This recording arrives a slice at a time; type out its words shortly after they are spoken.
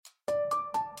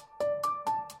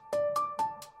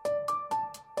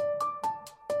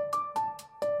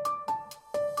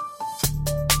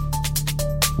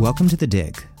Welcome to The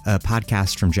Dig, a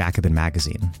podcast from Jacobin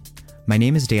Magazine. My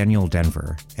name is Daniel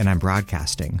Denver, and I'm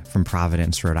broadcasting from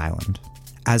Providence, Rhode Island.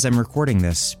 As I'm recording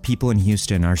this, people in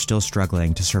Houston are still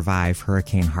struggling to survive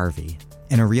Hurricane Harvey,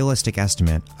 and a realistic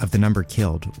estimate of the number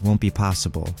killed won't be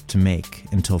possible to make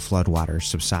until floodwaters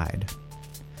subside.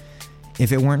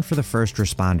 If it weren't for the first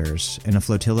responders and a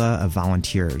flotilla of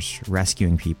volunteers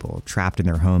rescuing people trapped in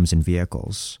their homes and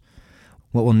vehicles,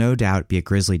 what will no doubt be a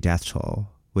grisly death toll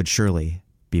would surely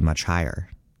be much higher.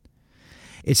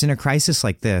 It's in a crisis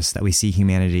like this that we see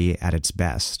humanity at its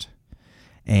best,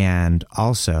 and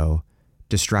also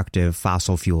destructive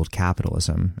fossil-fueled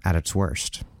capitalism at its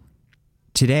worst.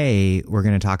 Today, we're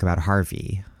going to talk about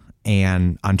Harvey,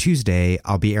 and on Tuesday,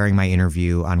 I'll be airing my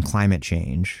interview on climate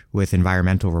change with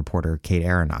environmental reporter Kate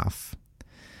Aronoff.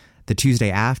 The Tuesday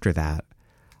after that,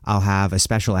 I'll have a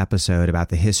special episode about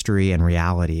the history and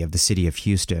reality of the city of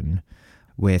Houston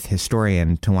with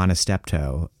historian Tawana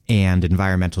Steptoe and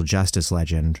environmental justice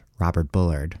legend Robert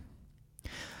Bullard.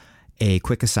 A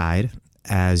quick aside,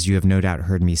 as you have no doubt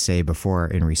heard me say before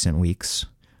in recent weeks,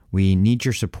 we need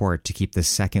your support to keep this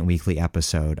second weekly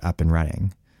episode up and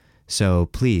running. So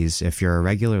please, if you're a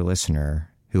regular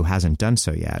listener who hasn't done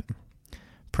so yet,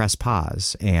 press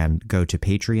pause and go to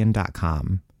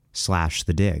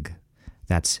patreon.com/thedig.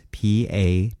 That's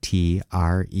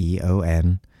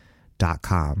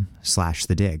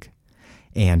patreon.com/thedig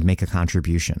and make a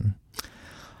contribution.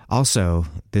 Also,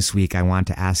 this week I want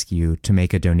to ask you to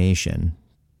make a donation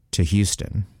to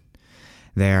Houston.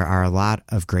 There are a lot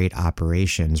of great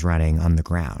operations running on the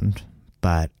ground,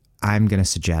 but I'm going to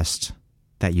suggest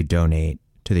that you donate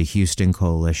to the Houston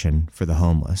Coalition for the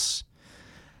Homeless.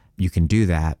 You can do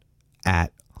that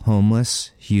at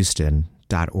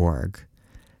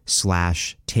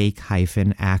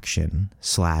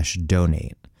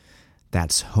homelesshouston.org/take-action/donate.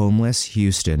 That's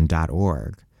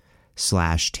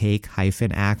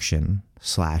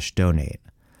homelesshouston.org/take-action/donate.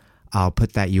 I'll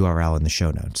put that URL in the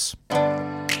show notes.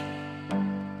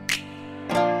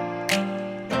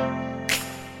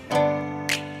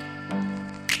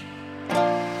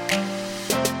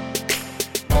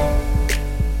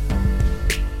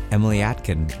 Emily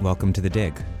Atkin, welcome to The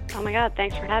Dig. Oh my God,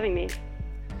 thanks for having me.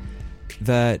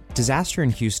 The disaster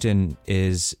in Houston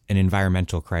is an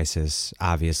environmental crisis,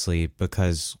 obviously,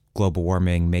 because global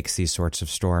warming makes these sorts of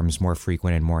storms more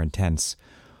frequent and more intense.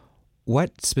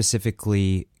 What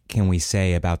specifically can we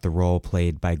say about the role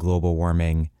played by global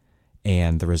warming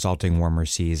and the resulting warmer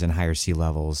seas and higher sea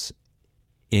levels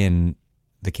in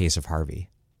the case of Harvey?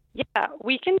 Yeah,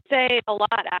 we can say a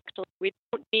lot, actually. We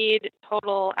don't need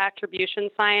total attribution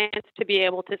science to be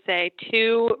able to say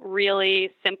two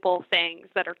really simple things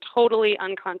that are totally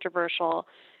uncontroversial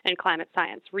in climate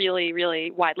science, really,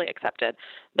 really widely accepted.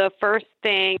 The first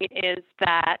thing is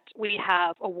that we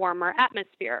have a warmer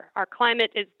atmosphere. Our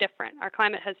climate is different. Our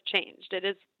climate has changed. It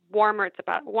is warmer. It's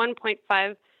about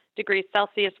 1.5 degrees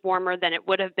Celsius warmer than it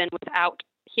would have been without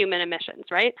human emissions,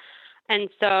 right? And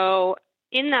so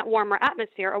in that warmer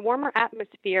atmosphere, a warmer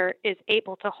atmosphere is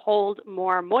able to hold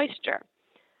more moisture.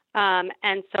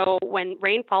 And so when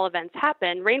rainfall events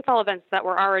happen, rainfall events that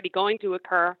were already going to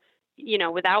occur,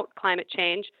 without climate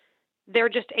change, they're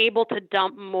just able to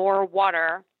dump more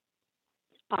water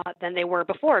than they were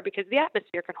before because the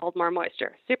atmosphere can hold more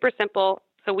moisture. Super simple.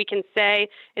 So we can say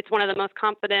it's one of the most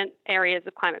confident areas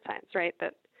of climate science, right?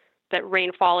 That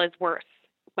rainfall is worse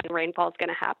when rainfall is going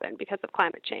to happen because of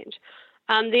climate change.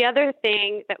 The other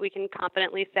thing that we can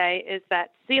confidently say is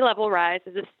that sea level rise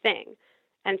is a thing,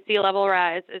 and sea level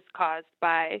rise is caused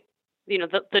by,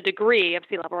 the degree of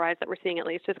sea level rise that we're seeing at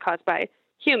least is caused by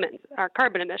humans, our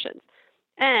carbon emissions.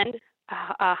 And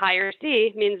a higher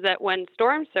sea means that when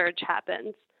storm surge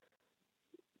happens,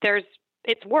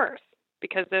 it's worse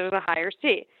because there's a higher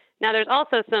sea. Now, there's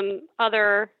also some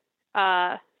other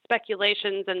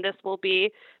speculations, and this will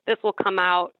come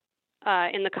out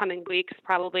in the coming weeks,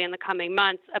 probably in the coming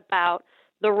months, about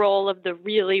the role of the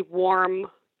really warm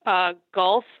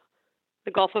Gulf, the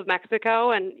Gulf of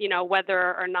Mexico, and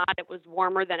whether or not it was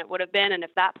warmer than it would have been, and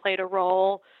if that played a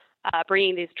role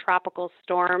bringing these tropical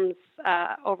storms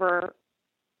over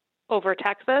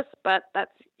Texas. But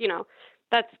that's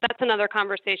another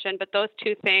conversation. But those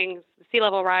two things, sea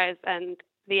level rise and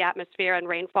the atmosphere and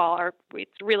rainfall,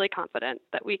 it's really confident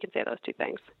that we can say those two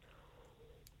things.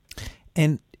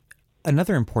 And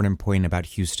another important point about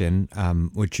Houston,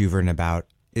 which you've written about,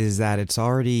 is that it's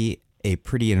already a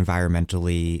pretty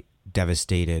environmentally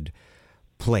devastated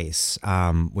place,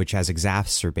 which has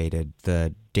exacerbated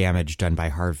the damage done by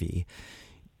Harvey.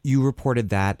 You reported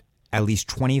that at least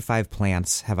 25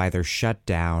 plants have either shut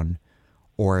down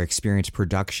or experienced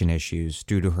production issues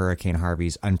due to Hurricane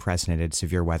Harvey's unprecedented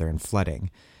severe weather and flooding.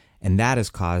 And that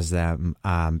has caused them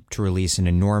to release an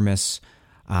enormous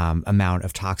amount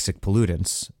of toxic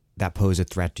pollutants that pose a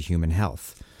threat to human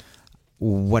health.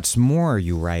 What's more,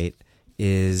 you write,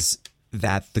 is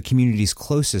that the communities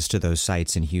closest to those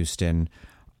sites in Houston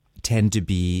tend to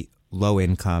be low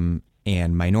income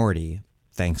and minority,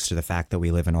 thanks to the fact that we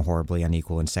live in a horribly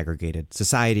unequal and segregated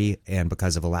society and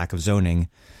because of a lack of zoning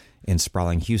in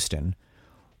sprawling Houston.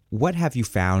 What have you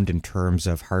found in terms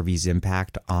of Harvey's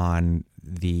impact on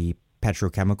the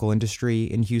petrochemical industry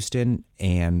in Houston,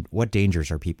 and what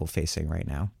dangers are people facing right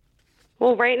now?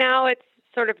 Well, right now it's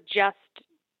sort of just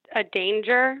a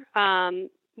danger.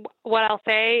 What I'll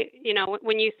say,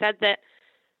 when you said that,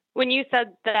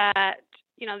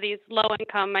 these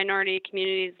low-income minority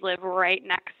communities live right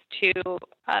next to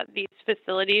these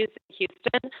facilities in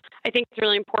Houston, I think it's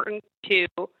really important to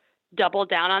double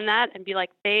down on that and be like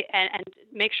and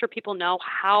make sure people know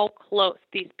how close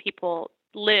these people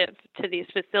live to these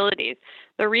facilities.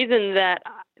 The reason that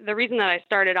I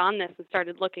started on this and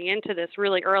started looking into this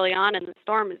really early on in the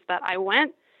storm is that I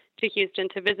went to Houston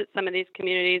to visit some of these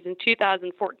communities in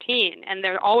 2014, and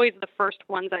they're always the first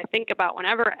ones I think about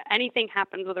whenever anything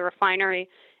happens with a refinery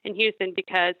in Houston,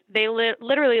 because they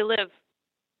literally live.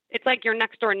 It's like your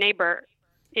next door neighbor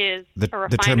is a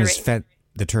refinery.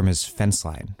 The term is fence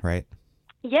line, right?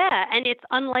 Yeah, and it's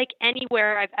unlike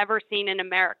anywhere I've ever seen in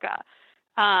America.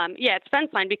 It's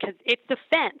fence line because it's the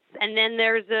fence, and then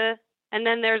there's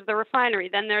the refinery,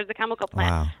 then there's the chemical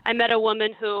plant. Wow. I met a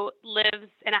woman who lives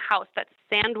in a house that's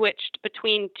sandwiched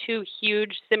between two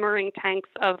huge simmering tanks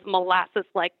of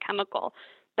molasses-like chemical.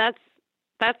 That's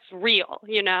real,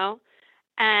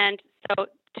 And so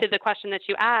to the question that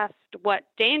you asked, what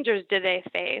dangers do they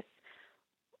face?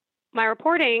 My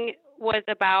reporting was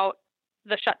about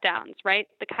the shutdowns, right?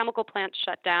 The chemical plant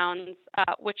shutdowns,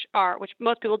 which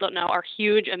most people don't know are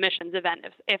huge emissions event.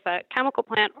 If a chemical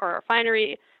plant or a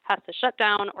refinery has to shut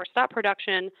down or stop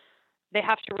production, they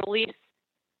have to release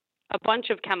a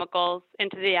bunch of chemicals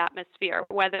into the atmosphere,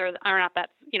 whether or not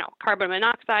that's, carbon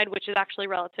monoxide, which is actually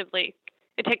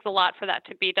it takes a lot for that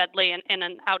to be deadly in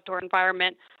an outdoor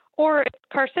environment, or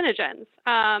carcinogens.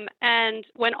 And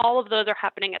when all of those are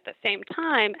happening at the same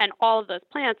time, and all of those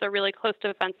plants are really close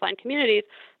to fence line communities,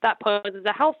 that poses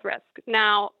a health risk.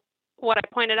 Now, what I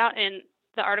pointed out in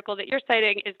the article that you're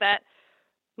citing is that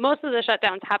most of the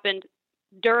shutdowns happened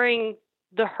during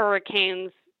the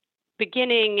hurricane's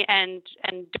beginning and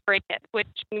during it, which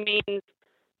means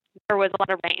there was a lot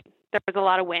of rain, there was a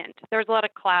lot of wind, there was a lot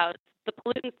of clouds. The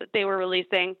pollutants that they were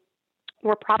releasing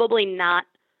were probably not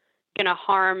going to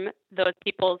harm those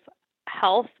people's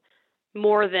health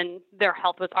more than their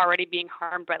health was already being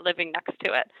harmed by living next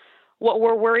to it. What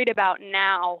we're worried about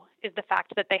now is the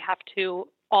fact that they have to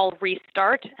all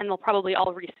restart, and they'll probably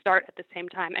all restart at the same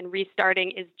time. And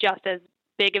restarting is just as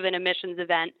big of an emissions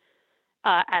event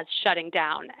as shutting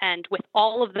down. And with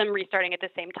all of them restarting at the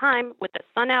same time, with the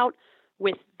sun out,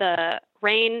 with the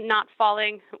rain not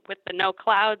falling, with the no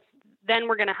clouds, then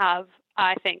we're going to have,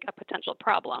 I think, a potential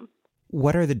problem.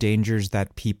 What are the dangers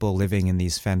that people living in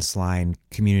these fence line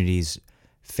communities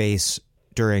face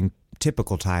during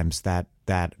typical times that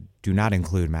do not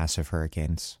include massive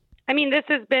hurricanes? I mean, this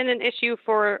has been an issue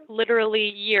for literally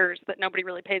years that nobody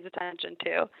really pays attention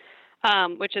to,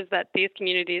 which is that these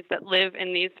communities that live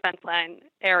in these fence line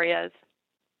areas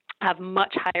have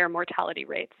much higher mortality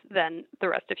rates than the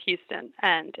rest of Houston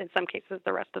and in some cases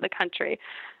the rest of the country.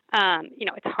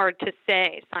 It's hard to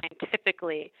say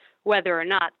scientifically whether or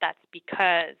not that's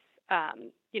because,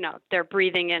 they're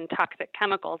breathing in toxic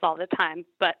chemicals all the time,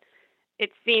 but it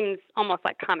seems almost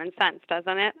like common sense,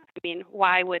 doesn't it? I mean,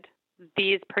 why would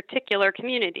these particular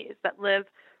communities that live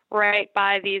right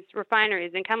by these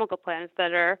refineries and chemical plants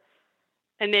that are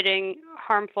emitting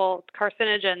harmful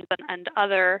carcinogens and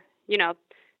other,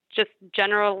 just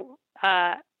general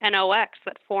NOx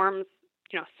that forms,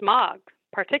 smog,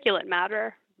 particulate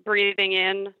matter, breathing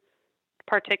in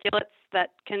particulates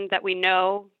that we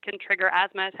know can trigger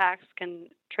asthma attacks, can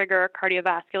trigger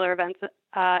cardiovascular events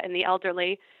in the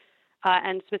elderly,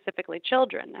 and specifically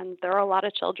children. And there are a lot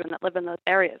of children that live in those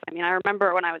areas. I mean, I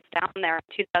remember when I was down there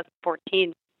in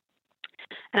 2014,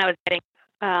 and I was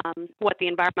getting what the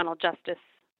environmental justice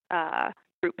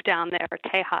group down there,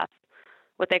 Tejas,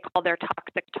 what they call their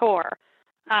toxic tour.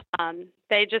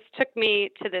 They just took me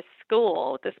to this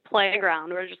school, this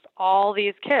playground where just all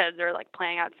these kids are like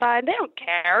playing outside. They don't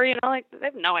care, they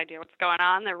have no idea what's going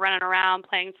on. They're running around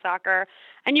playing soccer,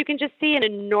 and you can just see an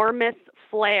enormous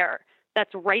flare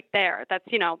that's right there. That's,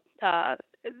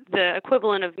 the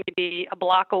equivalent of maybe a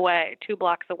block away, 2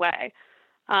 blocks away.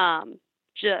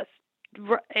 just,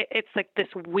 it's like this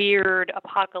weird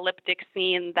apocalyptic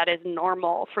scene that is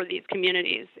normal for these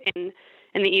communities in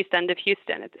the East End of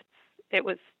Houston. It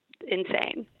was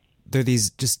insane. There are these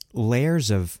just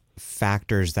layers of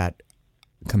factors that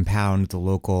compound the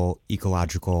local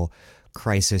ecological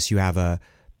crisis. You have a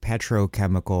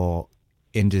petrochemical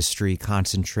industry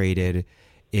concentrated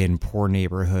in poor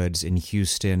neighborhoods in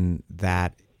Houston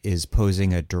that is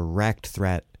posing a direct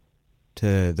threat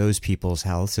to those people's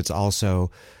health. It's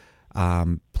also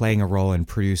playing a role in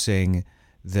producing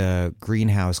the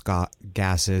greenhouse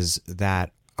gases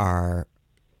that are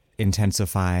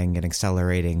intensifying and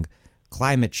accelerating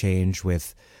climate change,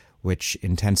 which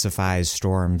intensifies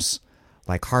storms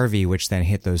like Harvey, which then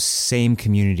hit those same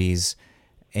communities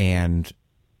and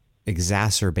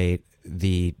exacerbate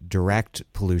the direct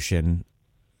pollution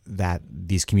that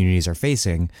these communities are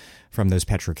facing from those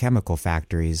petrochemical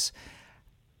factories.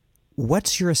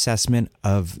 What's your assessment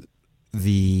of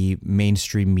the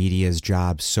mainstream media's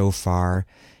job so far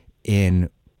in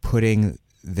putting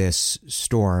this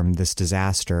storm, this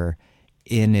disaster,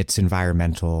 in its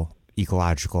environmental,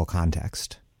 ecological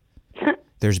context?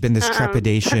 There's been this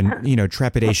trepidation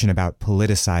about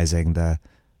politicizing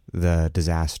the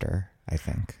disaster, I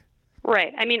think.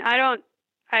 Right. I mean, I don't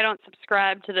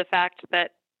subscribe to the fact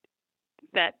that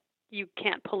you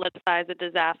can't politicize a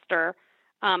disaster.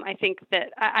 I think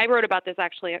that I wrote about this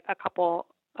actually a couple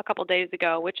days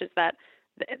ago, which is that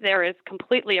there is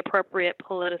completely appropriate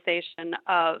politicization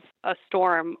of a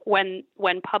storm when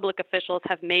public officials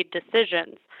have made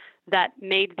decisions that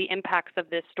made the impacts of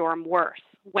this storm worse.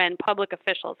 When public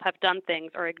officials have done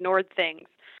things or ignored things,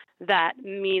 that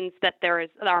means that there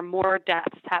are more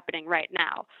deaths happening right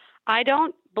now. I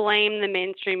don't blame the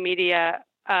mainstream media,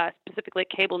 specifically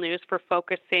cable news, for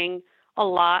focusing a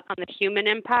lot on the human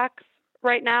impacts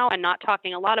right now and not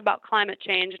talking a lot about climate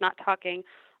change, not talking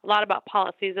a lot about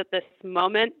policies at this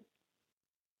moment,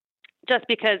 just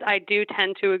because I do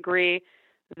tend to agree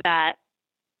that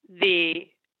the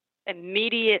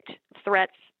immediate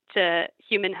threats to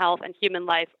human health and human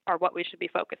life are what we should be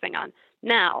focusing on.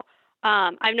 Now,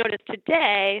 I've noticed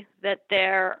today that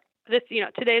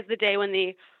today is the day when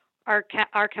the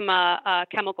Arkema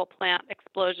chemical plant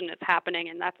explosion is happening,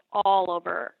 and that's all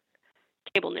over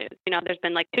cable news. There's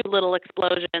been like 2 little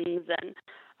explosions, and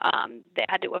they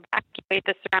had to evacuate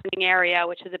the surrounding area,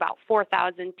 which is about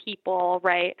 4,000 people,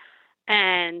 right?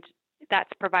 And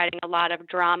that's providing a lot of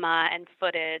drama and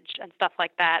footage and stuff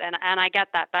like that. And I get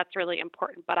that. That's really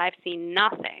important. But I've seen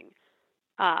nothing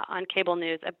on cable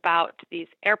news about these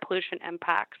air pollution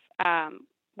impacts,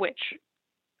 which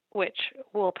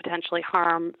will potentially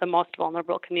harm the most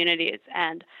vulnerable communities.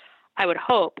 And I would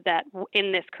hope that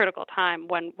in this critical time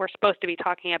when we're supposed to be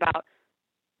talking about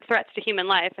threats to human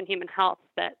life and human health,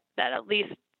 that at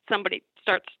least somebody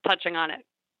starts touching on it,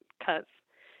 because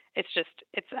it's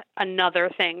another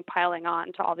thing piling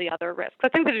on to all the other risks. I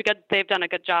think they've done a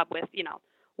good job with,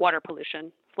 water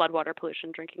pollution, floodwater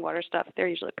pollution, drinking water stuff. They're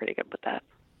usually pretty good with that.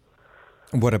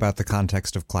 What about the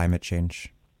context of climate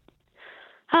change?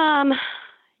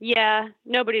 Yeah,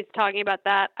 nobody's talking about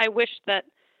that. I wish that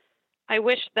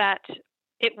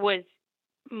it was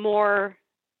more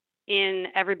in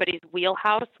everybody's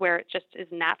wheelhouse, where it just is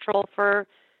natural for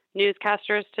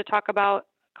newscasters to talk about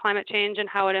climate change and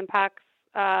how it impacts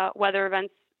weather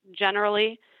events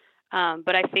generally.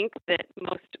 But I think that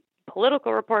most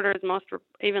political reporters,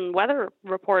 even weather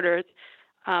reporters,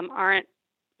 aren't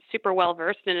super well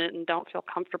versed in it and don't feel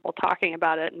comfortable talking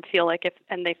about it, and feel like if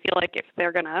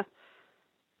they're gonna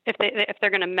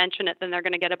mention it, then they're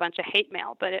gonna get a bunch of hate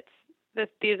mail. But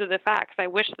these are the facts. I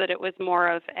wish that it was more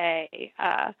of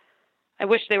I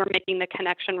wish they were making the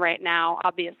connection right now,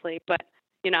 obviously, but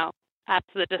as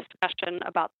the discussion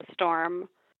about the storm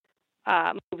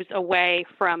moves away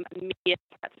from immediate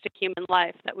threats to human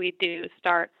life, that we do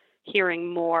start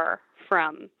hearing more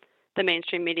from the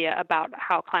mainstream media about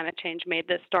how climate change made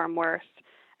this storm worse,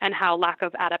 and how lack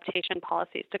of adaptation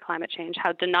policies to climate change,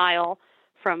 how denial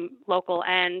from local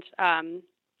and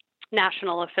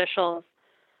national officials,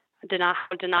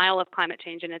 denial of climate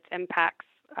change and its impacts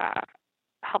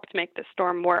helped make this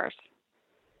storm worse.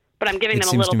 But I'm giving them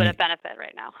a little bit of benefit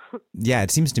right now. Yeah, it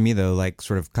seems to me, though, like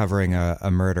sort of covering a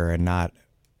murder and not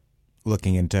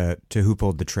looking into who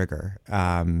pulled the trigger.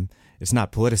 It's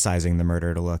not politicizing the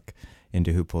murder to look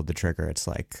into who pulled the trigger. It's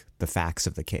like the facts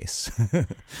of the case.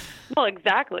 Well,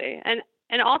 exactly. And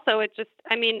also it's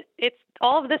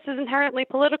all of this is inherently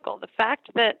political. The fact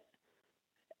that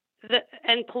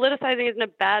and politicizing isn't a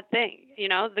bad thing.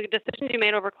 The decisions you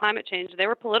made over climate change, they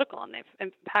were political, and they've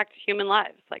impacted human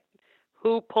lives. Like,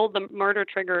 who pulled the murder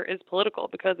trigger is political,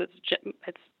 because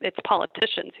it's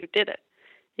politicians who did it.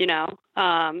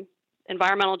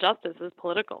 Environmental justice is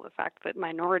political. The fact that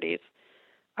minorities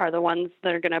are the ones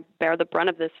that are going to bear the brunt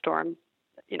of this storm,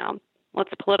 let's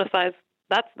politicize.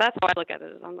 That's how I look at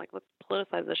it. I'm like, let's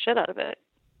politicize the shit out of it.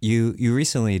 You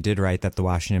recently did write that the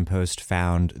Washington Post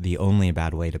found the only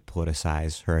bad way to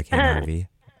politicize Hurricane Harvey.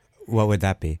 What would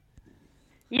that be?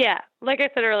 Yeah, like I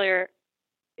said earlier,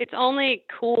 it's only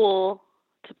cool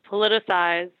to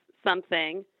politicize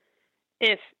something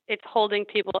if it's holding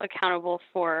people accountable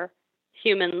for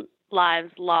human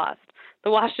lives lost.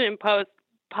 The Washington Post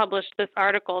published this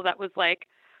article that was like,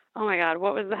 oh my God,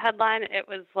 what was the headline? It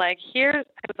was like,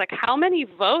 how many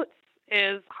votes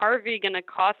is Harvey going to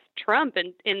cost Trump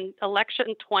in election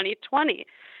 2020?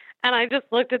 And I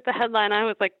just looked at the headline. I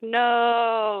was like,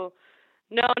 no.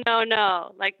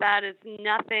 Like, that is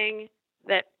nothing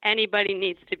that anybody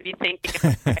needs to be thinking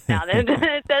about right now.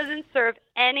 It doesn't serve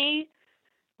any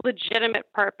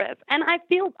legitimate purpose. And I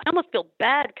almost feel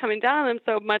bad coming down on them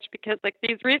so much because, like,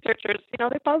 these researchers,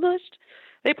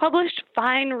 they published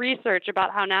fine research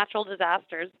about how natural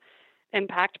disasters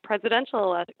impact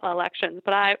presidential elections.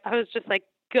 But I was just like,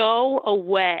 go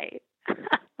away.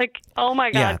 Like, oh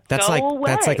my God, yeah, that's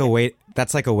away.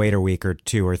 That's like a wait a week or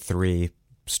two or three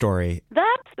story. That's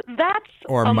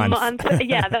or a month.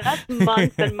 Yeah, that's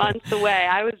months and months away.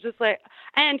 I was just like,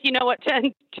 and you know what?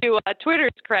 To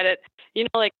Twitter's credit,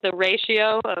 like the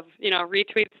ratio of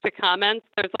retweets to comments.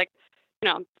 There's like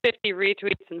 50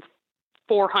 retweets and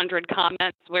 400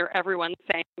 comments where everyone's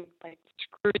saying like,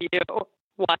 screw you,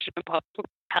 Washington Post, what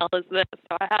the hell is this?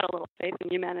 So I had a little faith in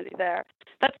humanity there.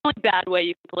 That's the only bad way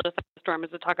you can politicize the storm, is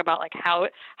to talk about like how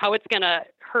it's going to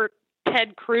hurt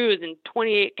Ted Cruz in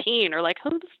 2018, or like,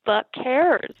 who the fuck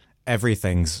cares?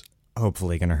 Everything's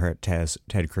hopefully going to hurt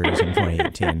Ted Cruz in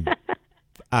 2018.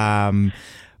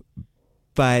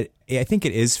 But I think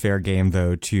it is fair game,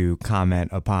 though, to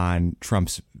comment upon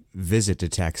Trump's visit to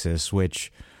Texas,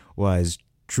 which was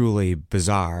truly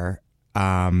bizarre.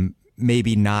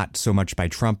 Maybe not so much by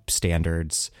Trump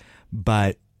standards,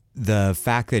 but the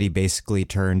fact that he basically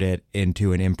turned it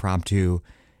into an impromptu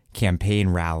campaign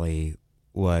rally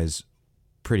was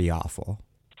pretty awful.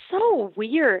 So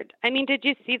weird. I mean, did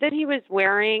you see that he was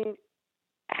wearing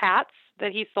hats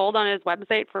that he sold on his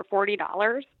website for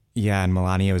 $40? Yeah, and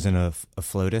Melania was in a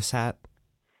FLOTUS hat.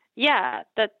 Yeah,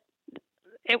 that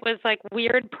it was like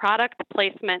weird product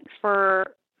placement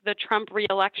for the Trump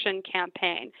reelection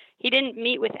campaign. He didn't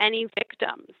meet with any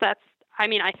victims. I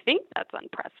think that's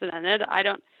unprecedented. I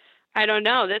don't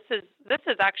know. This is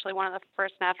actually one of the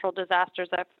first natural disasters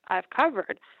I've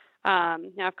covered.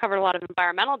 I've covered a lot of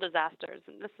environmental disasters,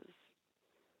 and this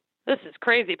is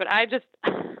crazy. But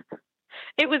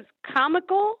it was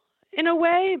comical in a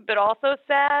way, but also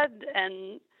sad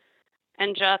and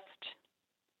just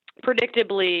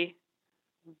predictably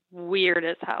weird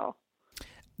as hell.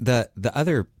 The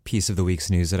other piece of the week's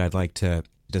news that I'd like to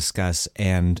discuss,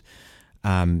 and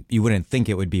you wouldn't think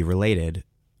it would be related,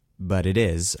 but it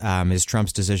is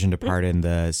Trump's decision to pardon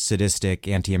the sadistic,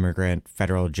 anti-immigrant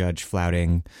federal judge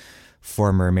flouting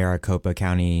former Maricopa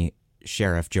County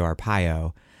Sheriff Joe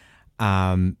Arpaio.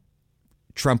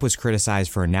 Trump was criticized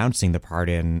for announcing the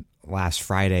pardon last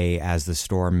Friday as the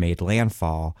storm made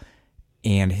landfall,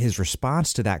 and his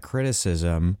response to that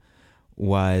criticism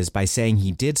was by saying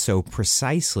he did so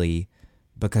precisely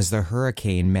because the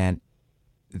hurricane meant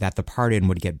that the pardon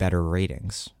would get better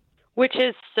ratings. Which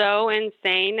is so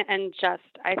insane, and just,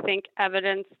 I think,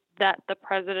 evidence that the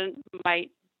president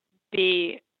might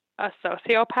be a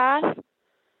sociopath,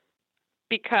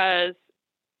 because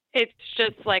it's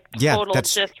just like total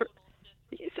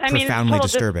profoundly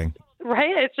disturbing.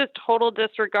 Right? It's just total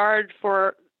disregard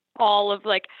for all of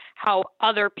like how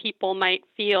other people might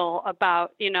feel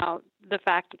about, the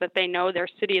fact that they know their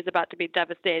city is about to be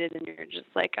devastated, and you're just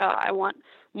like, oh, I want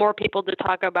more people to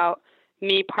talk about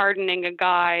me pardoning a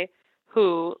guy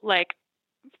who like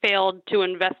failed to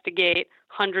investigate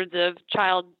hundreds of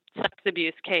child sex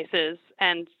abuse cases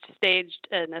and staged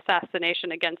an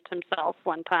assassination against himself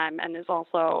one time and is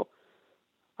also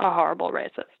a horrible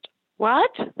racist. What?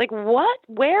 Like, what?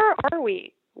 Where are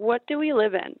we? What do we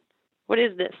live in? What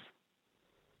is this?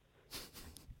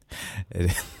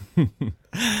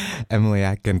 Emily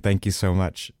Atkin, thank you so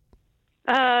much.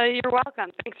 You're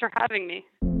welcome. Thanks for having me.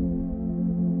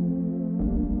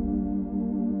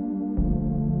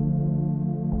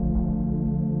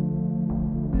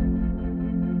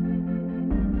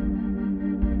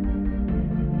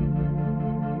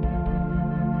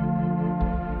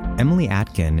 Emily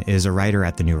Atkin is a writer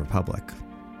at The New Republic.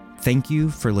 Thank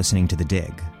you for listening to The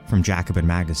Dig from Jacobin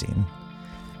Magazine.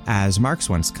 As Marx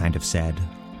once kind of said,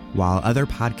 While other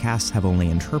podcasts have only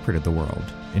interpreted the world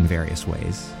in various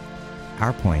ways,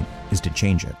 our point is to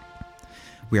change it.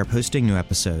 We are posting new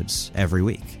episodes every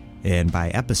week, and by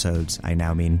episodes, I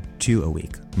now mean 2 a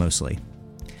week, mostly.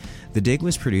 The Dig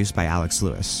was produced by Alex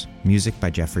Lewis, music by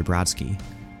Jeffrey Brodsky.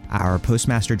 Our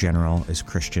Postmaster General is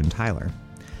Christian Tyler.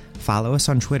 Follow us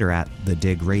on Twitter at The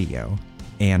Dig Radio,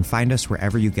 and find us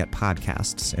wherever you get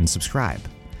podcasts and subscribe.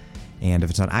 And if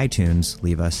it's on iTunes,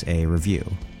 leave us a review.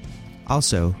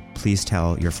 Also, please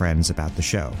tell your friends about the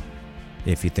show.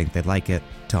 If you think they'd like it,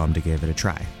 tell them to give it a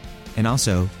try. And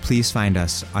also, please find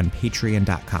us on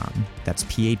patreon.com, that's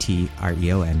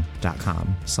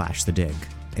patreon.com/thedig,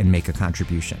 and make a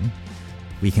contribution.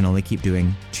 We can only keep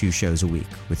doing 2 shows a week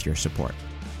with your support.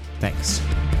 Thanks.